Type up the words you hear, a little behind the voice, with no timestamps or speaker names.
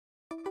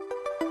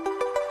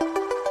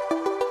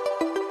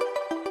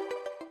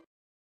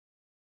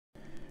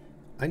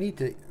I need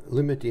to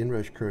limit the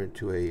inrush current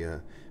to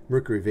a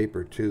mercury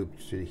vapor tube,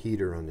 to the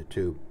heater on the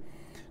tube.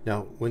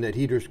 Now, when that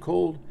heater is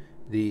cold,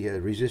 the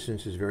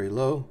resistance is very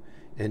low,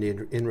 and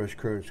the inrush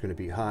current is going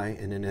to be high.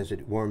 And then as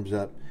it warms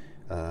up,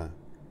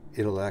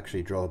 it'll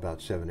actually draw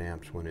about 7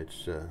 amps when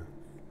it's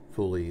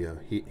fully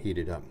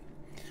heated up.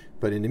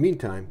 But in the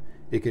meantime,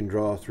 it can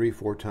draw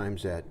 3-4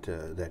 times that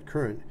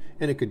current,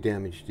 and it could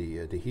damage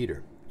the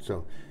heater.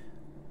 So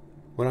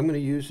what I'm going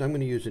to use an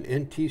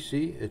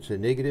NTC. It's a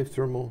negative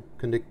thermal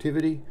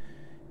conductivity,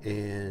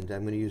 and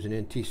I'm going to use an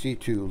NTC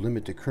to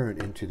limit the current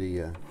into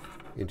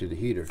the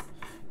heater.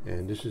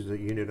 And this is the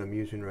unit I'm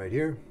using right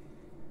here.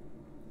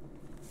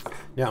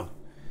 Now,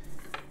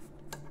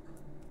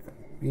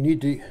 you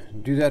need to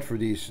do that for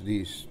these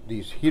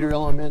heater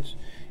elements.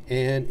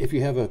 And if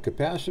you have a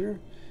capacitor,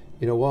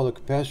 while the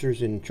capacitor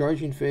is in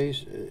charging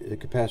phase, the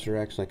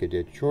capacitor acts like a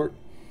dead short,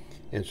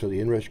 and so the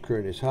inrush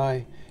current is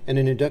high. And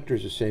an inductor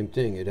is the same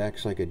thing. It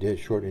acts like a dead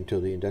short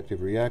until the inductive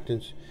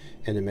reactance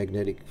and the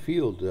magnetic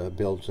field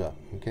builds up.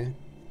 Okay,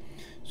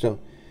 so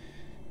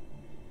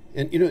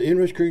the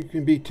inrush current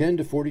can be 10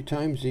 to 40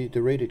 times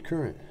the rated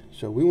current.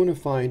 So we want to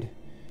find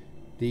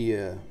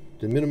the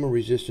minimum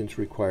resistance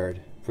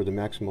required for the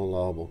maximum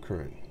allowable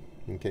current.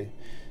 Okay,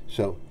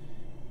 so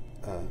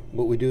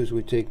what we do is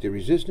we take the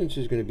resistance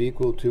is going to be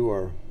equal to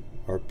our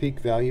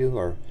peak value,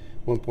 our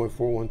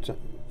 1.414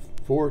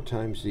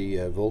 times the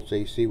volts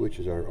AC, which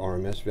is our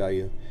RMS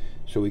value.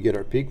 So we get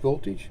our peak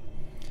voltage,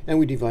 and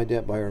we divide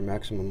that by our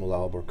maximum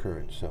allowable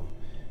current. So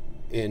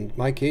in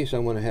my case, I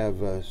want to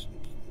have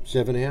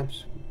 7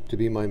 amps to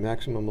be my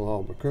maximum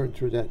allowable current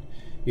through that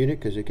unit,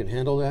 because it can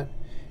handle that.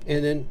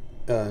 And then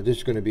this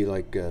is going to be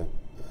like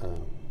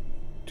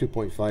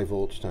 2.5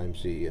 volts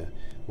times the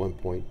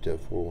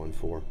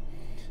 1.414.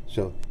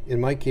 So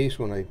in my case,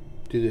 when I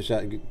do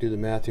the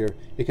math here,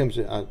 it comes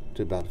out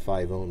to about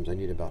 5 ohms. I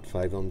need about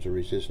 5 ohms of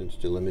resistance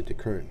to limit the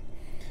current.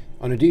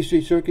 On a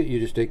DC circuit, you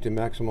just take the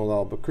maximum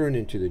allowable current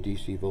into the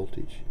DC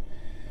voltage.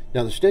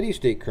 Now the steady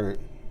state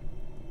current,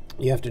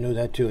 you have to know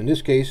that too. In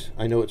this case,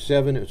 I know it's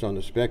 7. It's on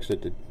the specs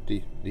that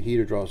the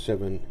heater draws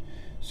 7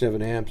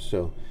 amps.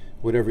 So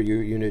whatever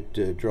your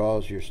unit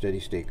draws, your steady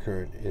state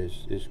current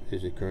is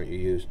the current you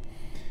use.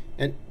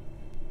 And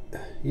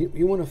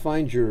you want to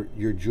find your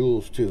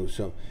joules too.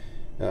 So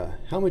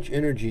how much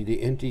energy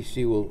the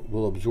NTC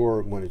will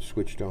absorb when it's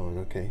switched on.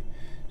 Okay,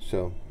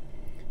 so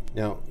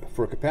now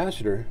for a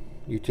capacitor,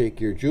 you take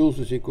your joules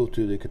is equal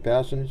to the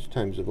capacitance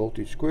times the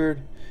voltage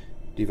squared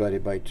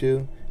divided by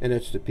 2, and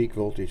that's the peak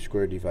voltage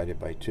squared divided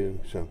by 2.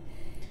 So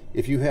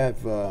if you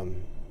have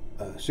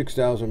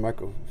 6,000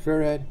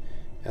 microfarad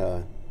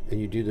and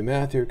you do the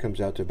math here, it comes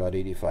out to about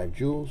 85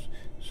 joules.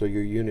 So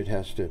your unit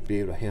has to be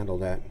able to handle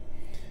that.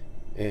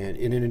 And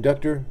in an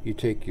inductor, you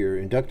take your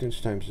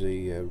inductance times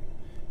the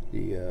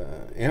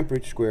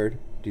amperage squared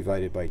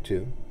divided by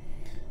 2.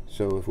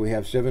 So if we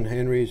have 7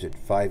 henries at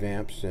 5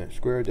 amps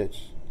squared,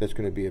 that's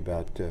going to be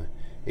about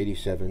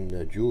 87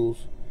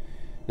 joules.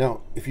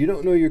 Now, if you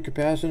don't know your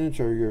capacitance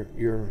or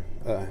your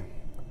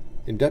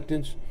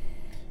inductance,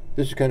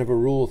 this is kind of a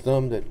rule of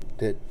thumb that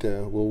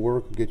will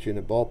work, get you in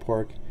a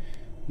ballpark.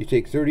 You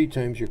take 30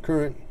 times your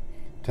current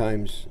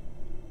times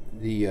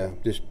the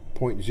this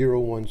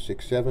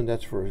 0.0167.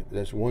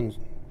 That's one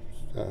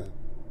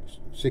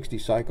 60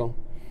 cycle.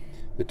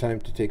 The time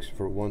it takes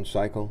for one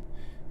cycle.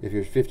 If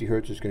you're 50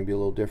 hertz, it's going to be a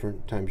little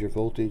different. Times your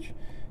voltage,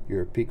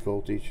 your peak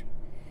voltage,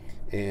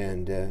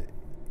 and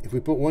if we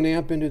put 1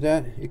 amp into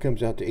that, it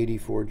comes out to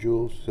 84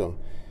 joules. So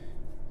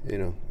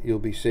you'll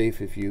be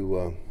safe if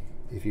you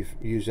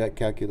use that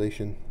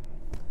calculation.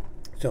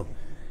 So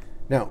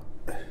now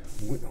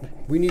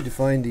we need to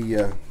find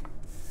the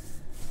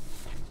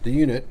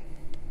unit.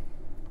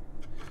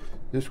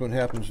 This one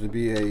happens to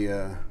be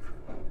a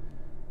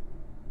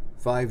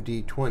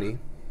 5D20.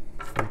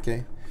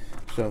 Okay,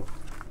 so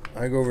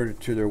I go over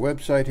to their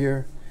website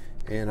here,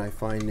 and I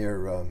find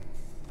their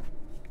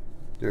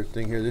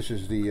thing here. This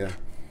is the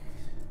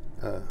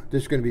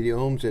this is going to be the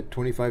ohms at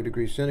 25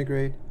 degrees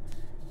centigrade,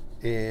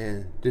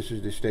 and this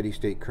is the steady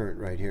state current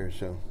right here.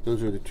 So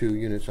those are the 2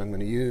 units I'm going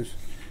to use.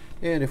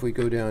 And if we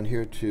go down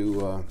here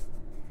to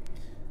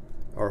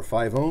our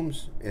 5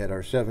 ohms at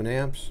our 7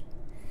 amps,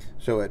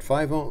 so at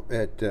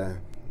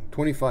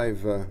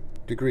 25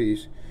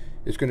 degrees,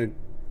 it's going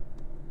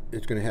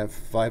to have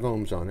 5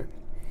 ohms on it.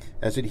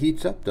 As it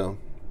heats up, though,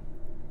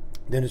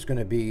 then it's going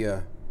to be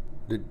the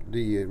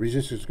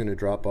resistance is going to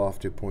drop off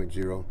to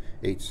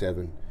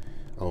 0.087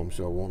 ohms,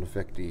 so it won't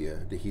affect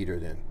the heater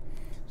then.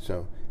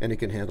 So, and it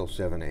can handle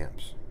 7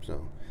 amps.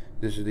 So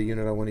this is the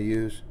unit I want to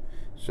use.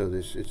 So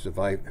it's a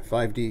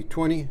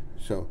 5D20.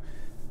 So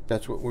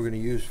that's what we're going to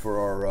use for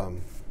our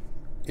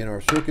in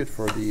our circuit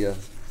for the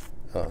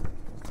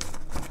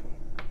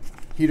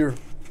heater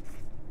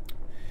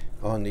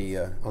on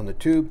the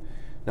tube.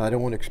 Now I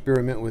don't want to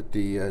experiment with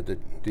the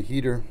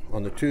heater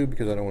on the tube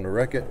because I don't want to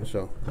wreck it.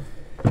 So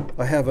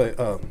I have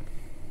a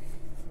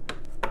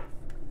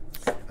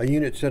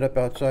unit set up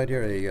outside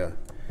here.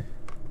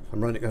 I'm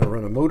going to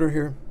run a motor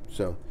here.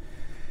 So,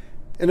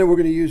 and then we're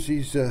going to use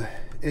these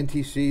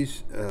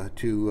NTCs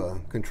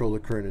to control the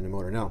current in the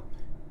motor. Now,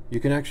 you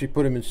can actually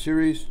put them in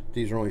series.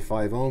 These are only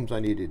 5 ohms. I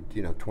needed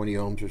 20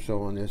 ohms or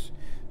so on this,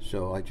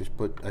 so I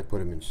put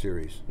them in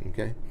series.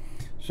 Okay,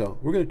 so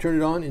we're going to turn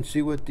it on and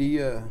see what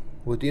the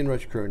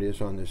inrush current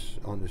is on this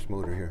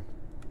motor here.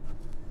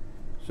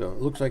 So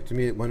it looks like to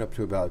me it went up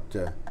to about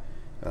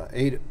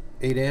 8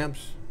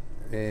 amps,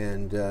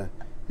 and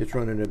it's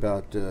running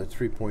about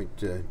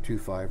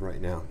 3.25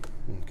 right now.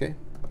 Okay,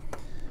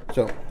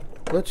 so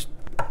let's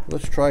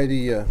try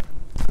the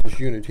this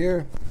unit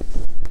here.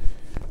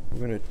 I'm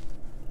going to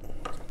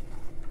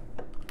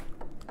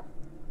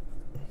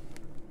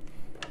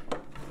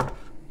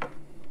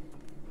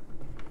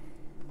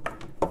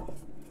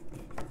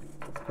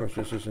of course,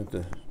 this isn't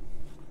the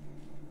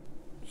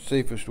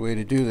safest way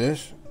to do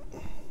this.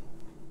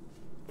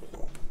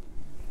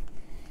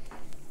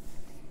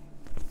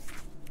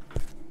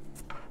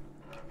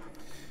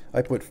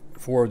 I put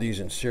 4 of these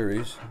in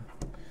series.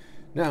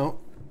 Now,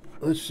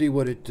 let's see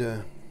what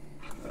the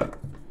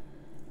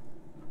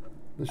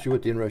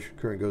inrush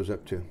current goes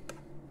up to.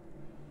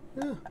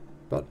 Yeah,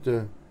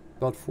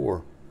 about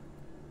 4.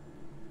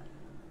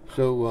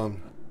 So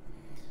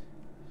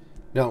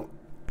now,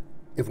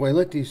 if I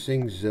let these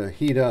things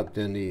heat up,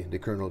 then the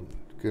current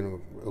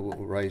will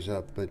rise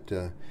up. But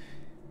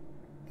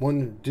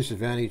one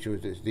disadvantage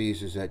with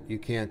these is that you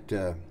can't.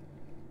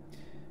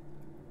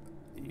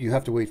 You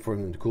have to wait for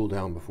them to cool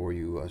down before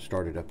you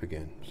start it up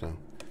again. So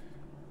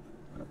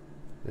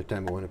that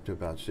time it went up to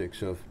about 6.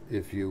 So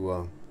if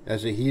you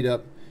as they heat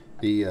up,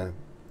 the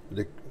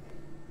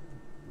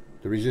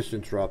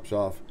resistance drops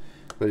off,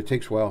 but it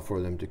takes a while for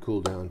them to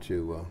cool down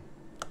to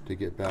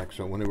get back.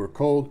 So when they were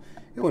cold,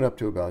 it went up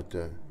to about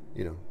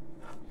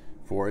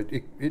 4.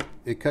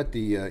 It cut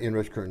the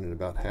inrush current in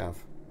about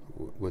half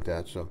with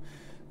that. So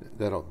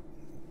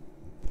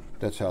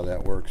that's how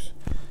that works.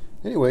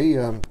 Anyway,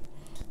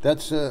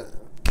 that's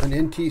an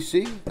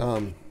NTC,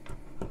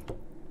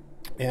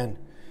 and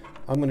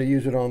I'm going to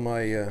use it on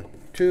my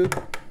tube.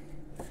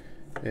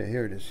 Yeah,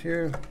 here it is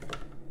here,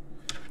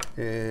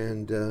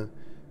 and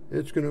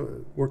it's going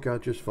to work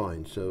out just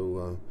fine.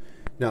 So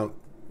now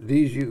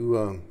these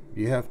you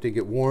have to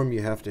get warm.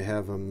 You have to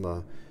have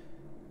them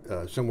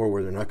somewhere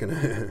where they're not going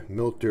to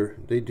melt.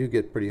 They do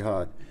get pretty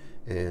hot,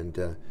 and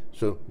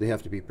so they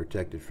have to be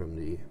protected from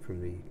the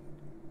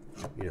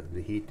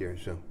the heat there.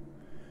 So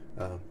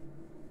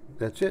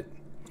that's it.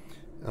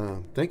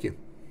 Thank you.